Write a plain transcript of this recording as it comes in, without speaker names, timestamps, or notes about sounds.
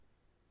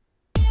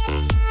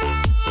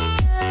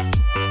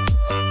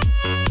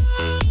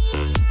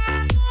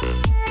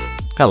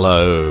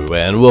Hello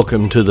and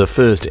welcome to the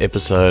first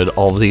episode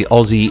of the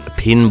Aussie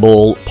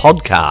Pinball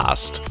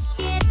podcast.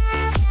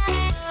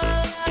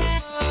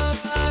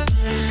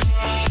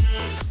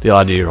 The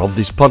idea of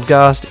this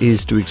podcast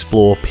is to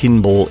explore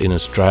pinball in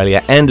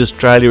Australia and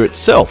Australia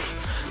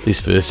itself. This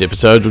first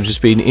episode will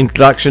just be an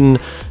introduction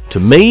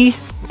to me,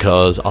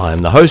 because I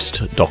am the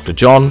host, Dr.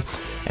 John,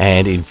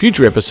 and in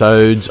future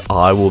episodes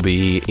I will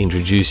be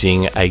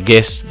introducing a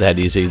guest that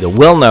is either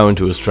well known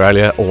to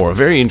Australia or a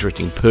very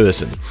interesting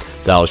person.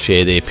 They'll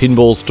share their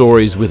pinball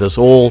stories with us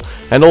all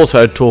and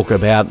also talk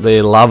about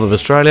their love of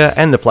Australia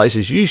and the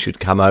places you should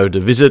come over to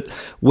visit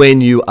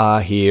when you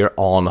are here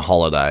on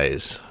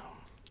holidays.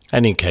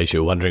 And in case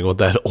you're wondering what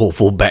that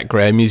awful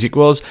background music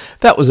was,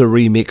 that was a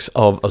remix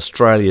of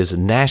Australia's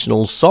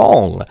national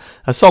song,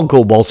 a song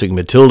called Waltzing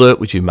Matilda,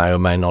 which you may or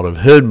may not have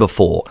heard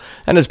before.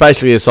 And it's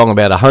basically a song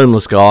about a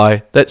homeless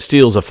guy that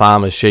steals a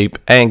farmer's sheep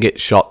and gets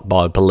shot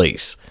by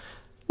police.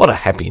 What a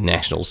happy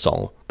national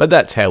song. But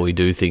that's how we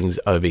do things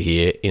over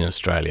here in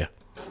Australia.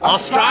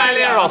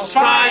 Australia,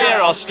 Australia,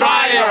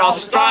 Australia,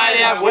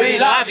 Australia, we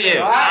love you.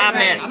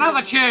 Amen.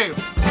 Another tune.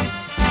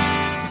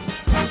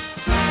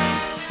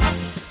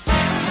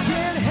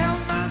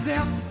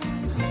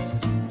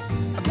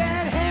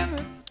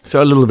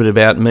 So a little bit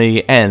about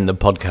me and the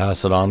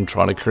podcast that I'm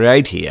trying to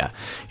create here.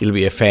 It'll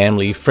be a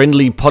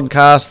family-friendly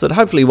podcast that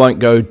hopefully won't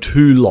go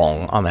too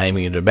long. I'm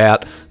aiming at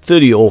about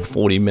 30 or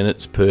 40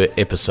 minutes per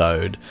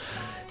episode.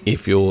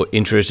 If you're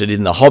interested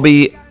in the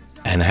hobby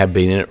and have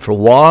been in it for a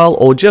while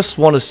or just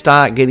want to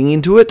start getting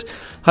into it,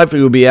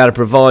 hopefully we'll be able to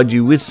provide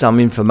you with some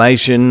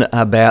information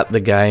about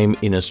the game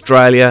in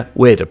Australia,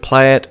 where to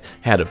play it,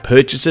 how to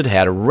purchase it,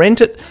 how to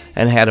rent it,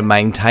 and how to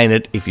maintain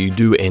it if you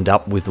do end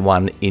up with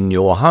one in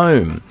your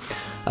home.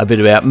 A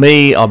bit about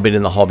me: I've been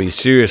in the hobby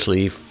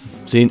seriously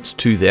since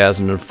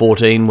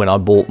 2014 when I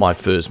bought my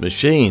first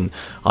machine.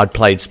 I'd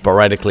played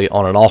sporadically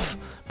on and off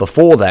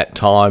before that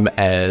time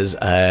as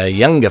a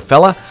younger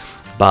fella,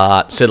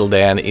 but settled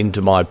down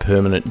into my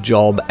permanent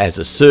job as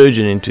a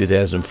surgeon in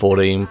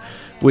 2014,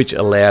 which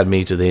allowed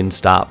me to then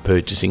start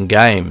purchasing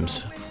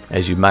games.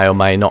 As you may or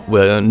may not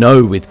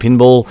know with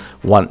pinball,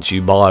 once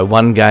you buy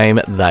one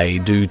game, they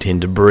do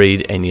tend to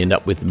breed and you end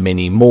up with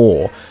many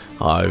more.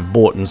 I've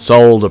bought and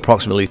sold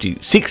approximately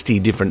 60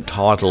 different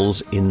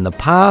titles in the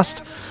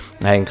past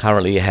and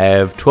currently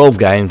have 12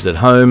 games at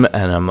home,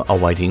 and I'm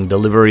awaiting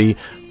delivery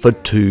for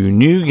 2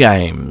 new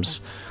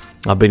games.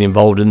 I've been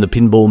involved in the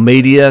pinball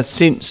media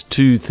since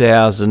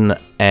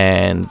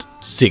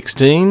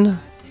 2016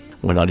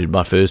 when I did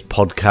my first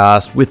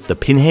podcast with the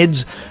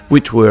Pinheads,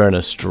 which were an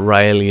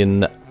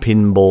Australian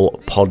pinball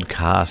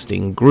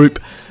podcasting group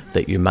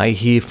that you may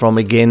hear from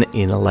again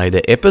in a later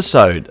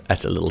episode.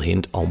 That's a little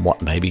hint on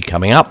what may be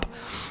coming up.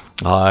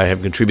 I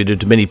have contributed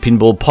to many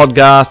pinball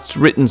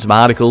podcasts, written some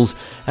articles,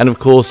 and of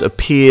course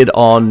appeared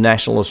on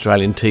National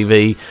Australian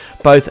TV,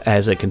 both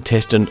as a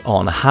contestant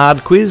on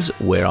Hard Quiz,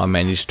 where I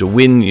managed to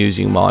win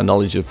using my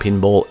knowledge of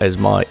pinball as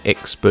my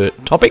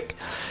expert topic,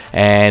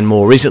 and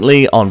more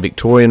recently on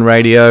Victorian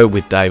radio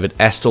with David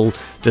Astle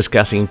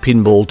discussing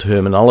pinball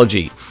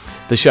terminology.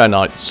 The show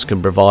notes can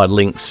provide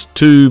links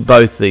to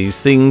both these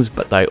things,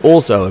 but they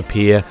also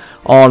appear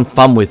on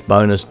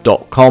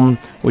funwithbonus.com,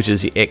 which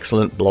is the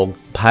excellent blog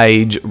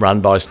page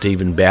run by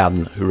Stephen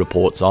Bowden, who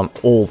reports on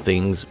all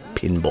things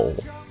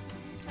pinball.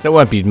 There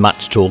won't be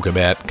much talk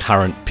about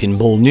current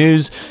pinball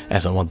news,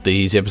 as I want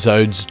these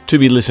episodes to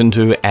be listened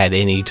to at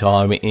any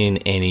time in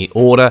any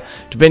order,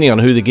 depending on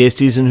who the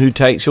guest is and who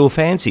takes your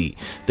fancy.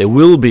 There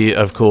will be,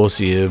 of course,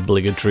 the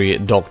obligatory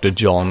Dr.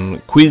 John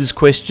quiz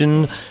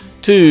question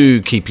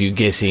to keep you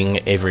guessing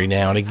every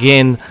now and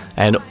again,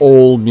 and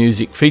all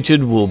music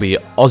featured will be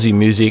Aussie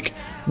music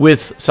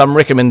with some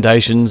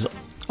recommendations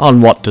on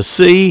what to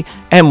see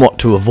and what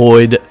to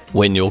avoid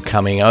when you're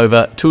coming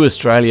over to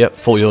Australia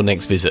for your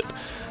next visit.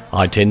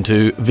 I tend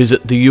to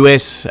visit the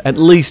US at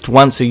least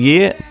once a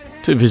year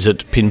to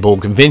visit pinball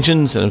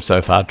conventions, and have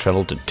so far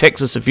travelled to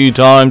Texas a few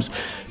times,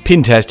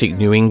 Pintastic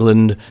New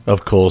England,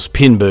 of course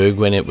Pinburg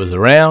when it was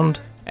around,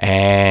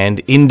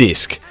 and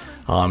Indisc.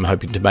 I'm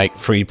hoping to make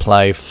Free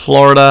Play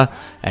Florida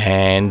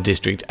and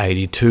District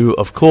 82,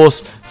 of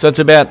course, so it's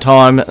about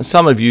time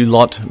some of you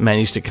lot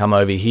managed to come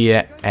over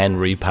here and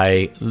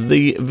repay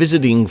the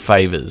visiting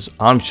favours.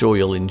 I'm sure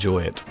you'll enjoy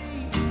it.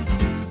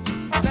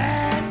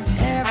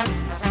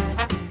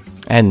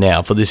 And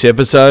now for this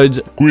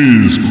episode's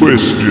quiz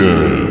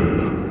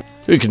question.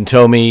 Who can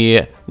tell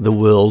me the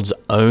world's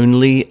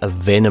only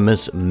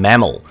venomous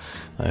mammal?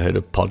 I heard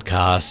a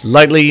podcast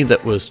lately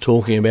that was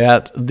talking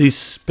about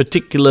this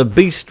particular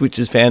beast, which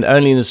is found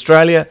only in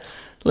Australia.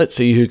 Let's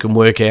see who can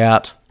work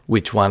out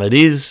which one it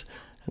is.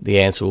 The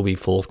answer will be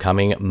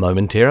forthcoming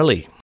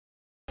momentarily.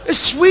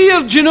 It's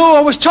weird, you know,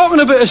 I was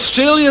talking about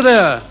Australia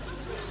there.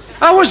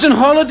 I was on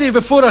holiday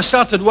before I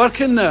started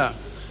working there.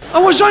 I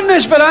was on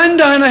this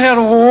veranda and I heard,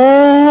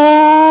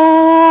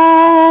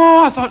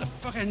 oh, I thought,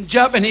 fucking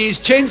Japanese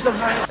changed their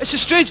mind. It's a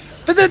strange,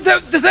 but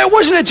there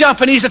wasn't a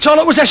Japanese at all,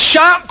 it was a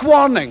shark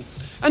warning.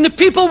 And the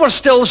people were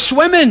still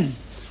swimming.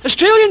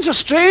 Australians are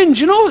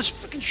strange, you know. It's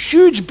fucking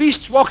huge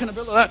beasts walking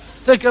about like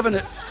that. They're giving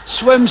it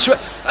swim.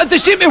 They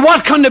seem to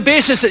work on the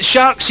basis that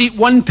sharks eat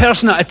one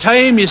person at a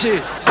time, you see.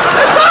 If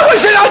I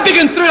was in, I'd be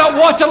going through that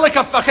water like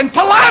a fucking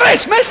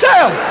Polaris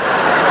missile.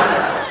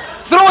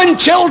 Throwing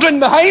children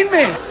behind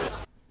me.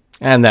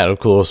 And that, of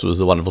course, was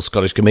the wonderful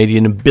Scottish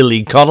comedian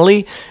Billy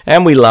Connolly.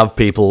 And we love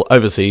people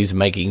overseas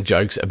making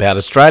jokes about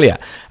Australia.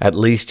 At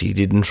least he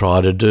didn't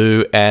try to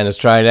do an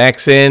Australian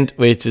accent,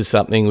 which is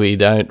something we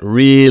don't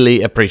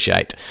really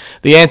appreciate.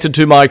 The answer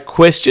to my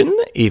question,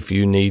 if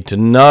you need to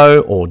know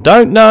or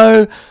don't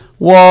know,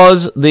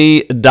 was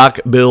the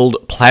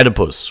duck-billed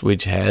platypus,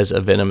 which has a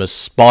venomous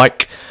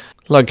spike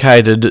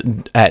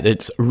located at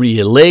its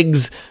rear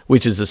legs,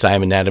 which is the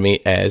same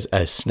anatomy as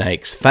a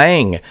snake's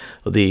fang.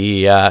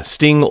 The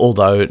sting,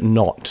 although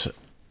not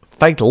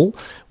fatal,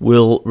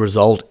 will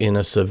result in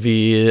a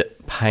severe,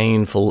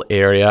 painful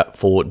area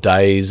for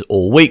days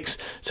or weeks.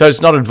 So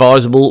it's not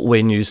advisable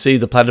when you see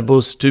the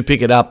platypus to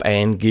pick it up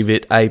and give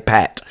it a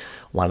pat.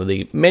 One of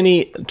the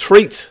many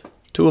treats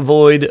to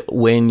avoid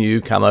when you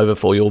come over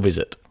for your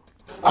visit.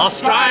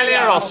 Australia,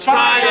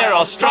 Australia,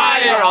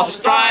 Australia,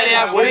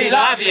 Australia, we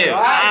love you.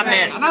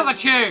 Amen. Another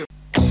tune.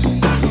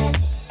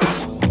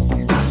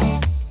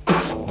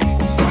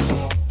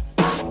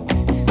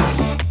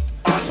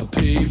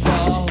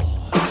 People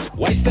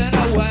wasting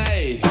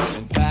away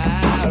in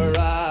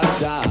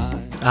paradise.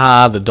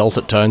 The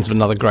dulcet tones of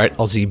another great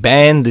Aussie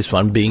band, this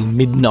one being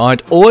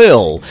Midnight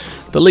Oil.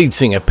 The lead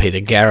singer Peter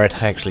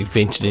Garrett actually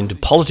ventured into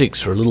politics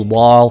for a little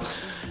while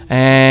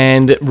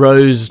and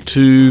rose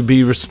to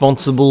be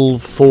responsible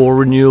for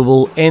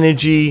renewable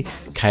energy,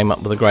 came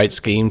up with a great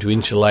scheme to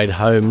insulate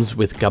homes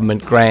with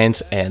government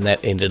grants, and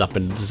that ended up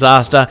in a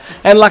disaster.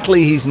 And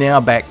luckily he's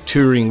now back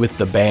touring with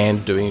the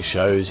band, doing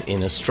shows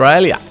in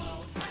Australia.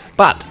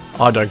 But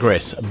I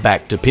digress,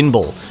 back to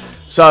pinball.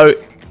 So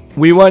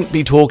we won't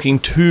be talking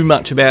too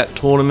much about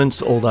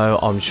tournaments, although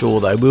I'm sure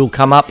they will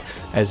come up,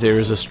 as there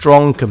is a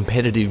strong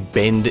competitive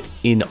bend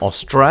in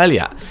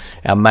Australia.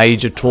 Our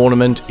major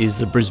tournament is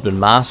the Brisbane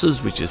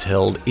Masters, which is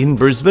held in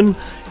Brisbane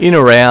in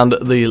around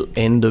the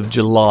end of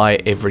July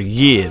every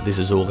year. This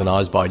is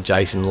organised by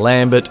Jason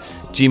Lambert,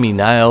 Jimmy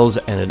Nails,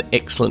 and an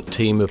excellent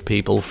team of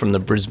people from the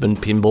Brisbane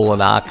Pinball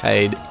and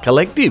Arcade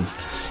Collective.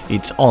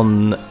 It's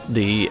on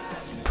the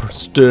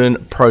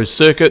Stern Pro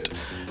Circuit,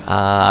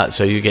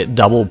 so you get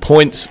double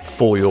points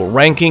for your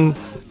ranking,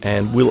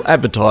 and we'll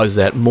advertise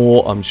that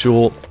more, I'm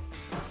sure,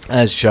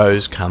 as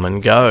shows come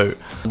and go.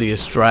 The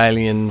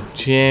Australian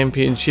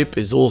Championship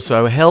is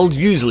also held,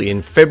 usually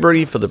in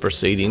February for the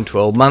preceding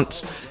 12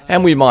 months,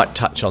 and we might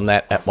touch on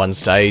that at one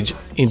stage,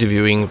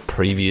 interviewing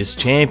previous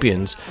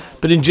champions.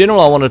 But in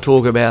general, I want to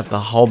talk about the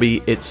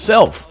hobby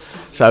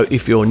itself. So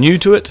if you're new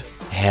to it,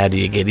 how do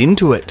you get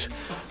into it?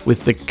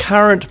 With the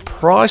current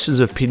prices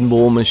of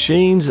pinball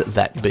machines,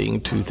 that being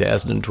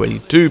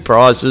 2022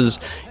 prices,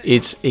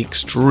 it's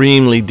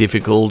extremely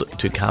difficult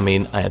to come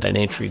in at an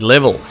entry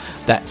level.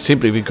 That's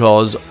simply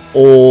because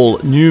all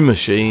new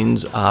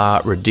machines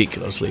are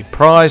ridiculously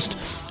priced,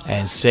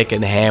 and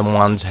second-hand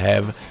ones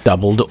have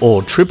doubled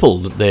or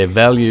tripled their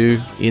value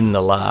in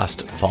the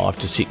last 5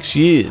 to 6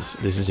 years.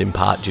 This is in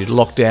part due to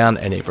lockdown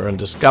and everyone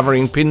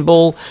discovering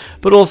pinball,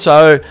 but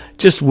also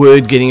just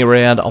word getting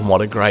around on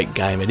what a great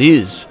game it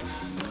is.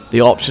 The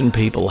option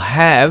people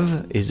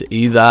have is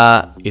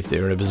either, if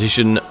they're in a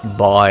position,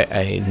 buy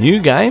a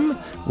new game,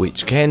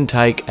 which can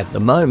take, at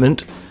the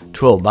moment,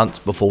 12 months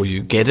before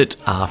you get it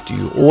after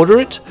you order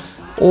it,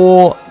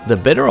 or the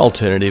better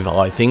alternative,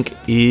 I think,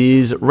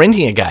 is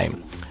renting a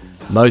game.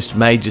 Most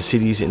major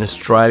cities in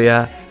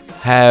Australia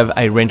have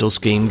a rental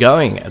scheme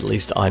going, at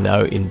least I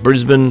know in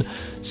Brisbane,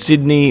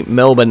 Sydney,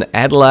 Melbourne,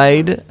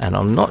 Adelaide, and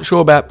I'm not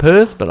sure about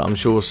Perth, but I'm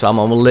sure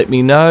someone will let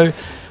me know.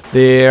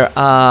 There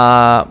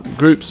are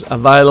groups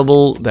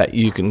available that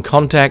you can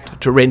contact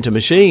to rent a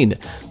machine.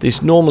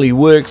 This normally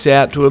works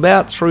out to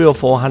about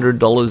 $300 or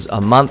 $400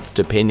 a month,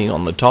 depending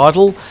on the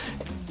title,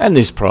 and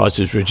this price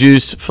is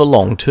reduced for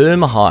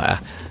long-term hire.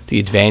 The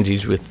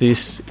advantage with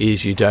this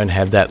is you don't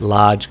have that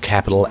large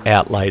capital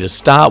outlay to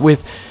start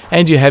with,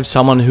 and you have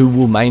someone who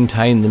will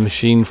maintain the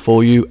machine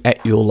for you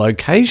at your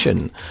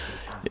location.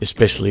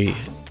 Especially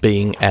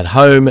being at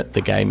home,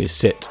 the game is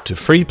set to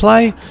free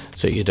play,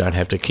 so you don't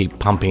have to keep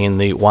pumping in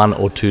the $1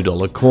 or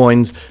 $2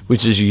 coins,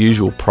 which is the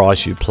usual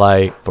price you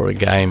play for a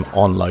game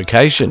on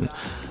location.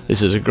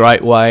 This is a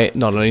great way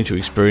not only to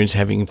experience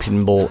having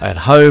pinball at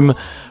home,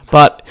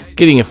 but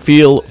getting a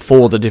feel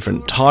for the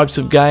different types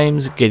of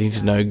games, getting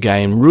to know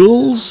game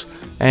rules,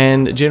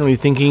 and generally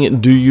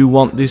thinking, do you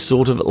want this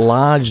sort of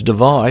large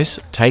device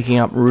taking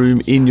up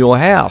room in your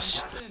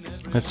house?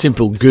 A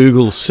simple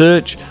Google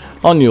search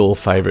on your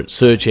favourite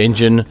search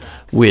engine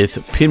with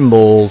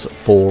pinballs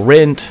for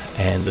rent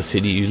and the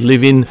city you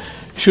live in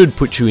should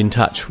put you in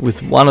touch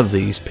with one of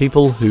these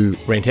people who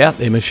rent out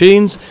their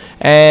machines,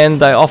 and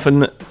they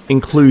often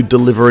include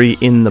delivery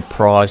in the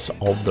price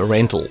of the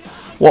rental.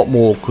 What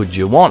more could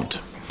you want?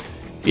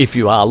 If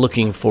you are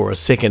looking for a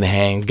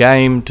second-hand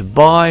game to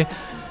buy,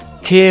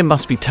 care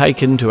must be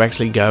taken to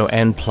actually go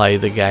and play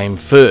the game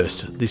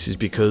first. This is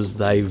because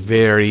they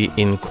vary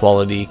in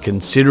quality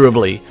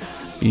considerably.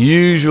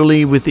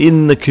 Usually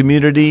within the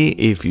community,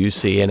 if you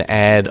see an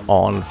ad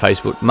on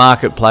Facebook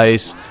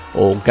Marketplace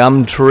or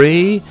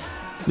Gumtree,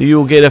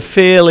 you'll get a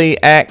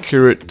fairly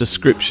accurate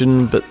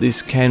description, but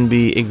this can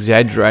be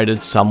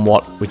exaggerated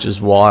somewhat, which is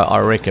why I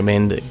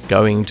recommend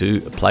going to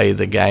play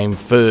the game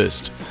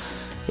first.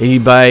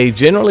 eBay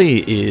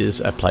generally is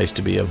a place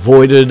to be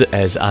avoided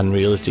as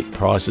unrealistic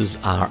prices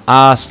are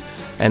asked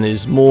and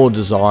is more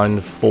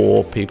designed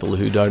for people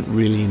who don't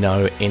really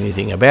know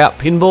anything about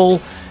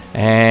pinball,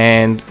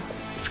 and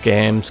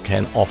scams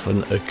can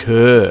often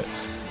occur.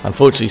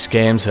 Unfortunately,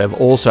 scams have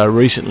also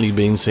recently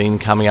been seen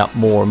coming up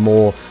more and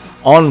more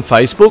on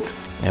Facebook,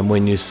 and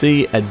when you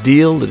see a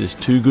deal that is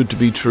too good to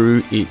be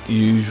true, it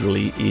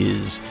usually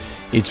is.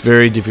 It's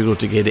very difficult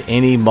to get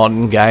any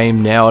modern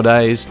game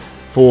nowadays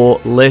for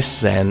less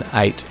than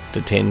 $8,000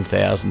 to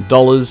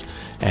 $10,000,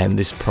 and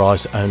this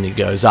price only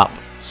goes up.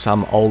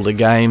 Some older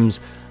games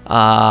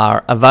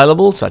are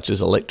available, such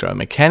as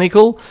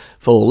electromechanical,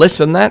 for less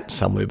than that,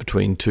 somewhere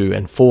between $2,000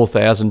 and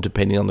 $4,000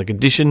 depending on the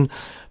condition.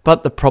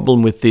 But the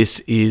problem with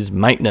this is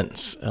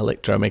maintenance.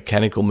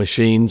 Electromechanical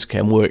machines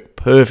can work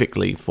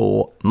perfectly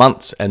for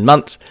months and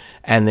months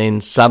and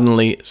then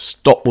suddenly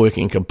stop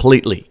working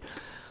completely.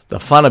 The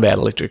fun about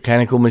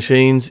electromechanical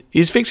machines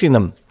is fixing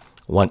them.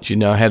 Once you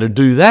know how to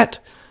do that,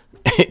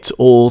 it's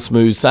all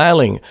smooth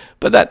sailing,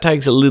 but that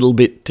takes a little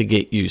bit to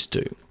get used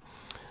to.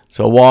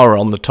 So while we're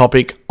on the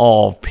topic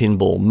of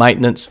pinball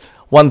maintenance,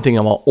 one thing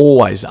I'm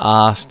always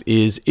asked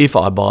is, if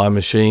I buy a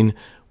machine,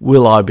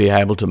 will I be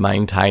able to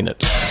maintain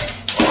it?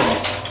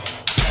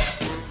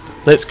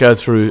 Let's go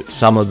through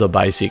some of the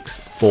basics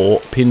for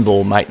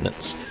pinball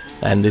maintenance,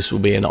 and this will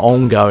be an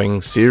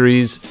ongoing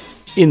series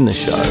in the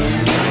show.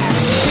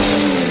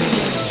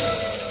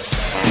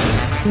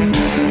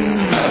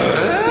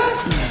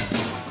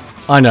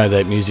 I know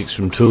that music's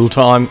from Tool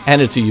Time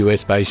and it's a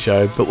US-based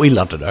show, but we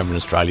loved it over in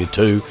Australia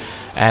too,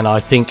 and I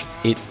think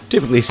it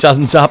typically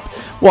sums up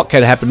what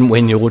can happen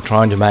when you're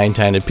trying to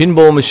maintain a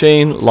pinball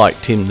machine like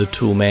Tim the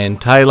Toolman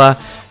Taylor,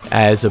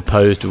 as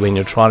opposed to when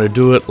you're trying to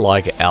do it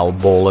like Al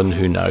Borland,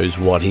 who knows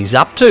what he's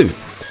up to.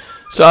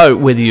 So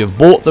whether you've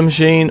bought the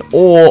machine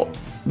or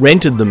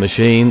rented the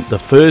machine, the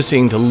first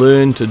thing to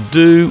learn to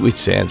do, which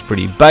sounds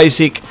pretty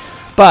basic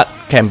but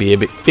can be a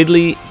bit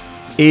fiddly,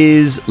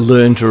 is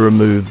learn to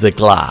remove the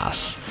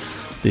glass.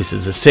 This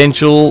is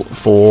essential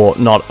for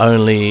not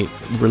only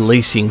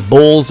releasing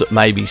balls that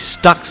may be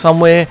stuck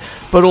somewhere,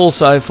 but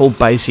also for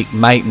basic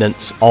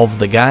maintenance of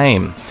the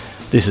game.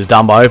 This is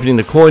done by opening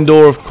the coin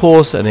door, of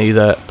course, and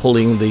either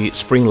pulling the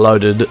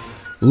spring-loaded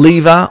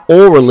lever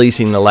or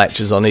releasing the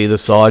latches on either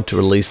side to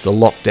release the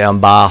lockdown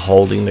bar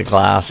holding the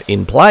glass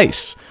in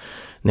place.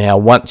 Now,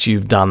 once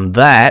you've done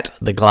that,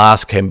 the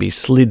glass can be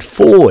slid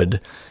forward.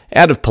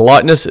 Out of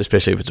politeness,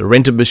 especially if it's a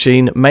rented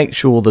machine, make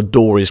sure the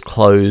door is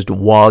closed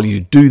while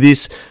you do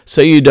this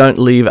so you don't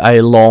leave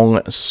a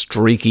long,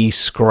 streaky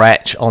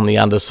scratch on the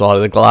underside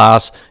of the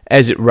glass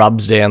as it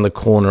rubs down the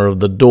corner of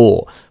the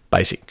door.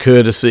 Basic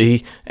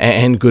courtesy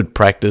and good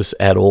practice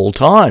at all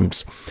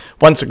times.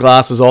 Once the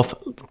glass is off,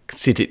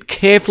 sit it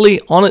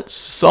carefully on its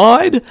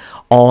side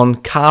on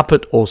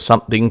carpet or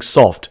something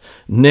soft.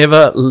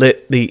 Never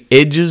let the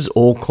edges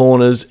or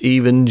corners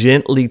even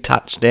gently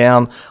touch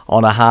down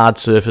on a hard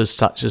surface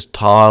such as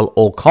tile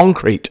or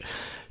concrete.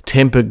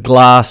 Tempered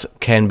glass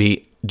can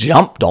be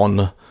jumped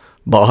on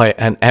by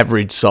an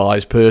average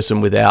sized person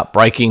without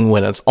breaking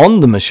when it's on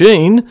the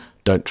machine.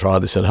 Don't try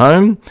this at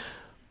home.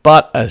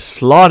 But a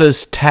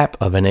slightest tap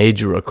of an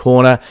edge or a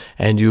corner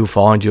and you'll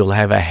find you'll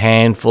have a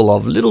handful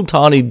of little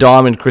tiny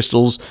diamond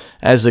crystals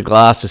as the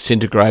glass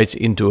disintegrates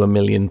into a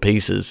million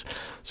pieces.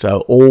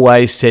 So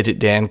always set it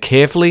down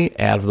carefully,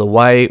 out of the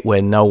way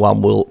where no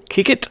one will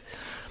kick it,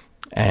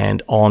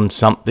 and on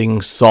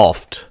something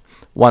soft.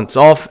 Once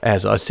off,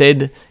 as I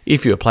said,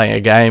 if you're playing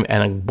a game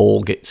and a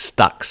ball gets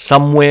stuck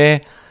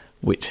somewhere,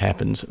 which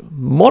happens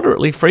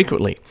moderately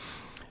frequently,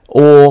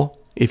 or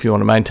if you want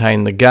to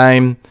maintain the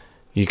game,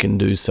 you can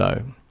do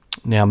so.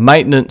 Now,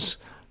 maintenance,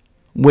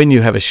 when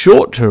you have a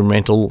short-term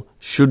rental,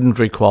 shouldn't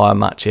require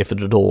much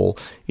effort at all.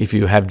 If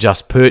you have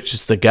just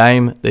purchased the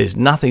game, there's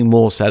nothing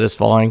more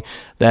satisfying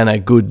than a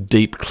good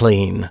deep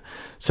clean.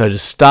 So to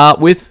start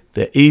with,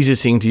 the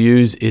easiest thing to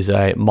use is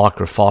a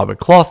microfiber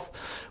cloth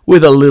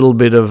with a little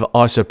bit of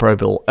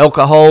isopropyl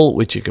alcohol,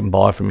 which you can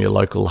buy from your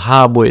local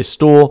hardware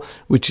store,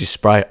 which you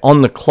spray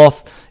on the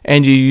cloth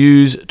and you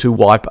use to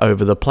wipe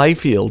over the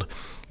playfield.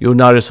 You'll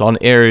notice on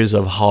areas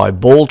of high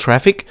ball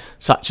traffic,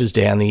 such as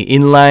down the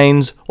in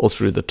lanes or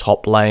through the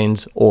top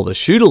lanes or the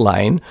shooter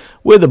lane,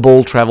 where the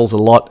ball travels a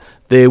lot,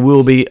 there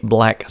will be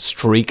black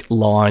streak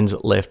lines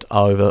left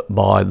over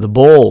by the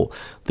ball.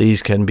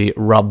 These can be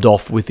rubbed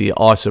off with the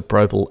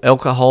isopropyl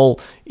alcohol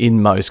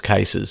in most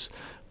cases,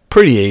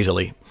 pretty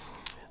easily.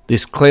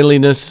 This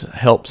cleanliness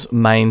helps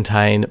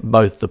maintain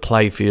both the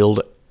playfield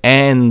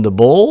and the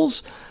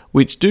balls,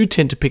 which do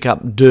tend to pick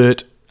up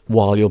dirt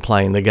while you're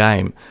playing the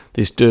game.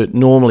 This dirt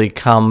normally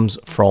comes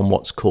from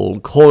what's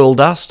called coil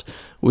dust,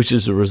 which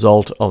is a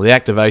result of the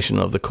activation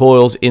of the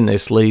coils in their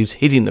sleeves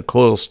hitting the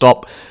coil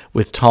stop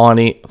with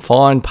tiny,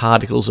 fine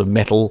particles of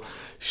metal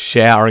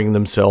showering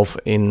themselves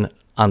in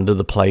under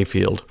the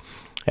playfield.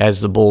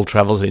 As the ball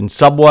travels in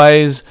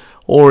subways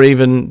or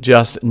even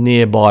just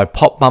nearby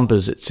pop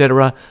bumpers,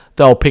 etc.,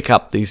 they'll pick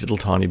up these little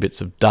tiny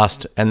bits of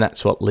dust, and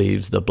that's what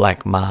leaves the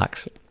black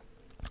marks.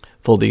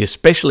 For the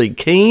especially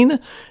keen,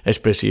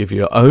 especially if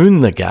you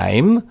own the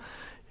game,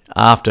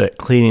 after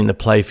cleaning the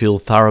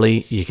playfield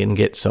thoroughly, you can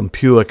get some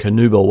pure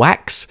Canuba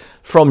wax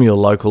from your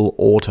local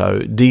auto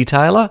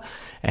detailer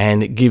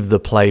and give the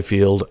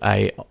playfield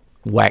a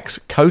wax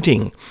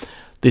coating.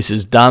 This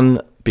is done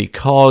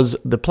because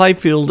the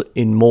playfield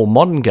in more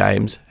modern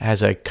games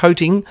has a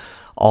coating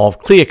of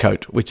clear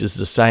coat, which is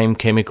the same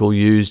chemical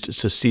used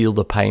to seal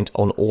the paint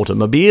on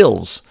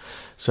automobiles.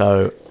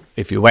 So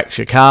if you wax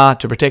your car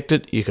to protect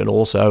it, you can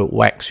also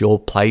wax your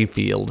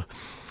playfield. A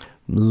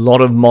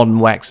lot of modern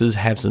waxes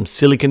have some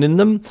silicone in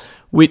them,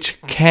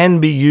 which can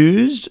be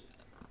used,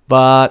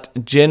 but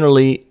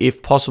generally,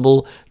 if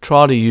possible,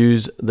 try to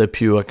use the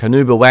pure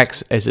Canuba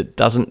wax, as it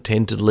doesn't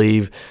tend to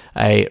leave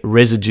a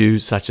residue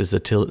such as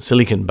the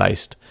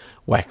silicone-based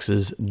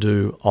waxes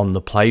do on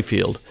the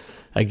playfield.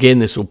 Again,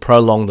 this will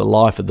prolong the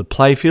life of the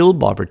playfield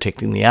by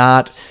protecting the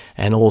art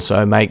and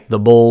also make the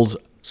balls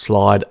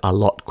slide a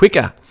lot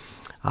quicker.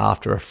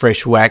 After a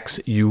fresh wax,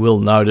 you will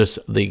notice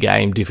the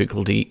game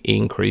difficulty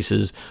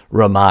increases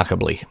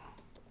remarkably.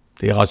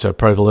 The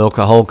isopropyl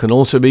alcohol can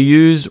also be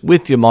used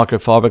with your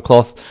microfiber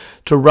cloth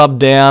to rub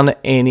down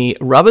any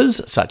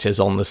rubbers, such as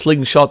on the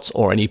slingshots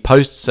or any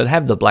posts that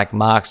have the black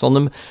marks on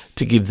them,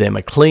 to give them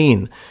a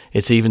clean.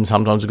 It's even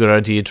sometimes a good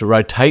idea to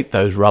rotate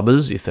those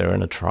rubbers if they're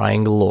in a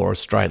triangle or a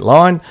straight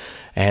line,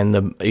 and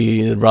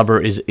the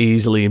rubber is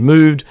easily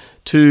moved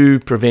to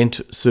prevent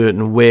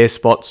certain wear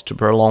spots to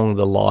prolong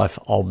the life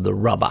of the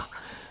rubber.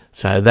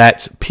 So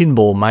that's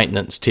Pinball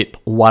Maintenance Tip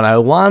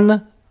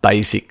 101.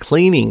 Basic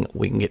cleaning.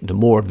 We can get into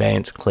more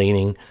advanced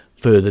cleaning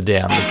further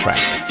down the track.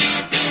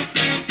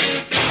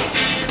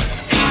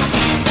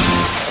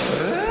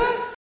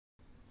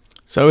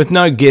 So with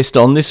no guest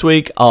on this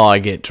week, I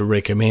get to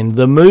recommend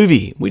the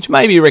movie, which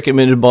may be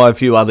recommended by a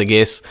few other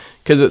guests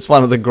because it's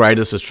one of the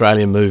greatest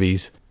Australian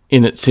movies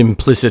in its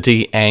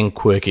simplicity and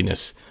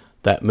quirkiness.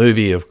 That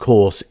movie, of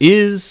course,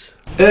 is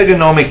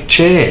Ergonomic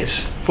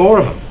Chairs. 4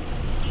 of them.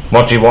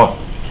 What's he want?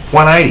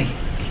 180.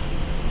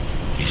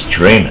 He's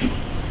dreaming.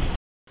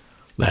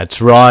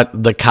 That's right,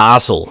 The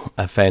Castle,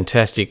 a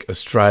fantastic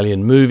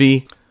Australian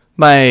movie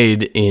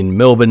made in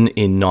Melbourne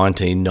in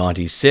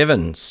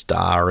 1997,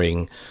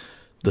 starring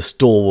the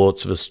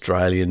stalwarts of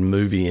Australian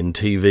movie and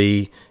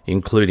TV,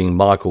 including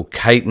Michael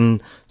Caton,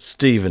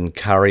 Stephen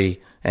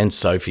Curry and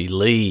Sophie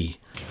Lee.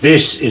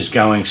 This is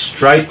going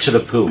straight to the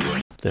pool.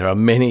 There are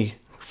many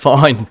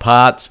fine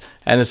parts,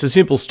 and it's a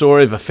simple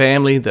story of a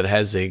family that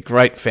has their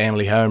great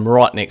family home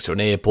right next to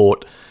an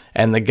airport,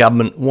 and the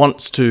government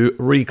wants to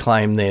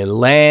reclaim their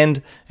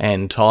land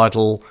and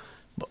title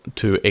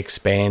to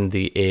expand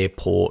the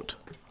airport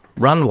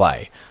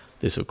runway.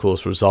 This, of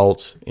course,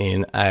 results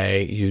in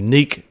a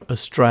unique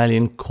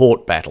Australian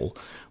court battle,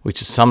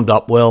 which is summed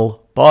up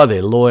well by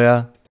their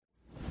lawyer.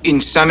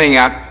 In summing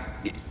up,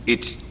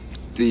 it's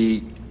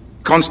the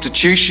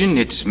Constitution,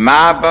 it's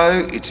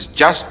Mabo, it's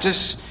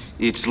justice,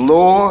 it's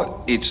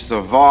law, it's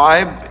the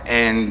vibe,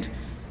 and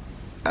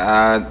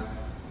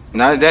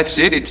no, that's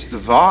it, it's the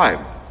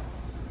vibe.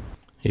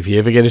 If you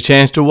ever get a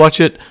chance to watch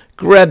it,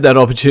 grab that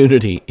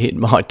opportunity. It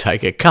might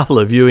take a couple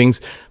of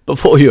viewings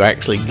before you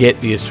actually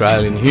get the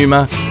Australian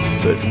humour,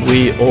 but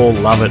we all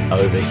love it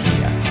over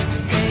here.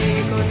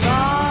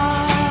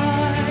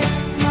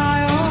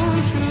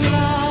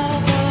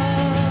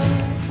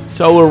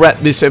 So we'll wrap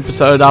this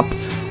episode up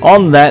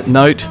on that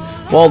note,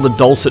 while the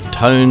dulcet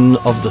tone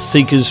of the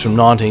Seekers from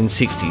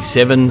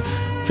 1967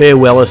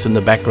 farewell us in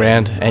the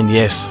background, and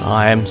yes,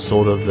 I am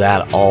sort of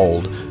that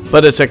old.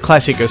 But it's a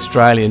classic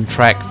Australian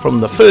track from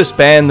the first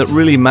band that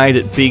really made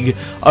it big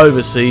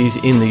overseas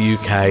in the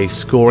UK,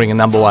 scoring a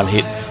number 1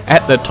 hit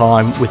at the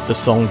time with the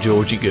song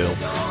Georgie Girl.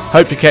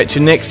 Hope to catch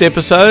you next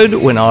episode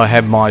when I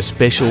have my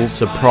special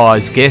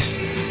surprise guest,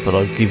 but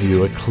I'll give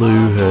you a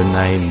clue, her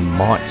name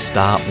might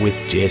start with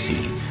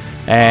Jessie.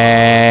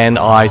 And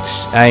I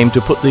aim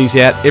to put these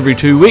out every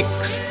 2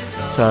 weeks,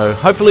 so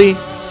hopefully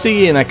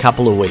see you in a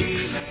couple of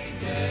weeks.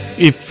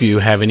 If you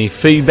have any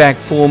feedback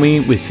for me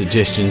with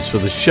suggestions for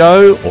the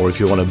show, or if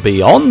you want to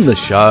be on the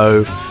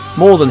show,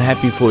 more than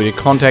happy for you to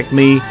contact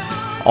me,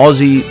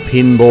 Aussie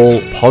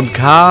Pinball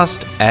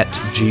Podcast at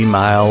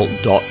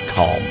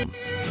gmail.com.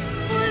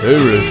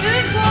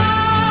 Hooroo.